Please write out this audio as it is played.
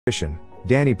suspicion,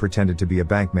 Danny pretended to be a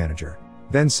bank manager,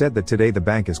 then said that today the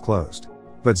bank is closed.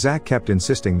 But Zach kept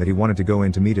insisting that he wanted to go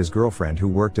in to meet his girlfriend who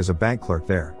worked as a bank clerk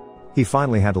there. He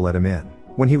finally had to let him in.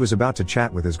 When he was about to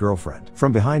chat with his girlfriend,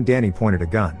 from behind Danny pointed a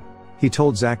gun. He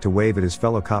told Zach to wave at his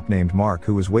fellow cop named Mark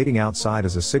who was waiting outside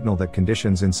as a signal that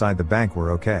conditions inside the bank were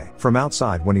okay. From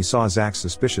outside when he saw Zach's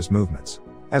suspicious movements.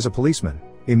 As a policeman,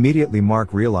 immediately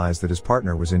Mark realized that his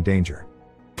partner was in danger.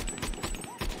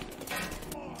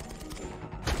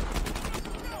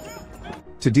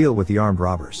 To deal with the armed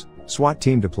robbers, SWAT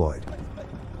team deployed.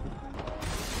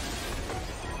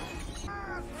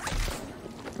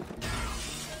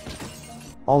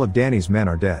 All of Danny's men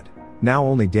are dead. Now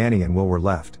only Danny and Will were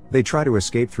left. They try to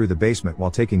escape through the basement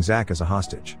while taking Zach as a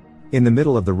hostage. In the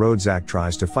middle of the road, Zach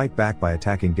tries to fight back by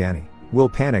attacking Danny. Will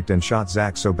panicked and shot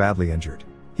Zach so badly injured.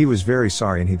 He was very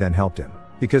sorry and he then helped him.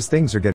 Because things are getting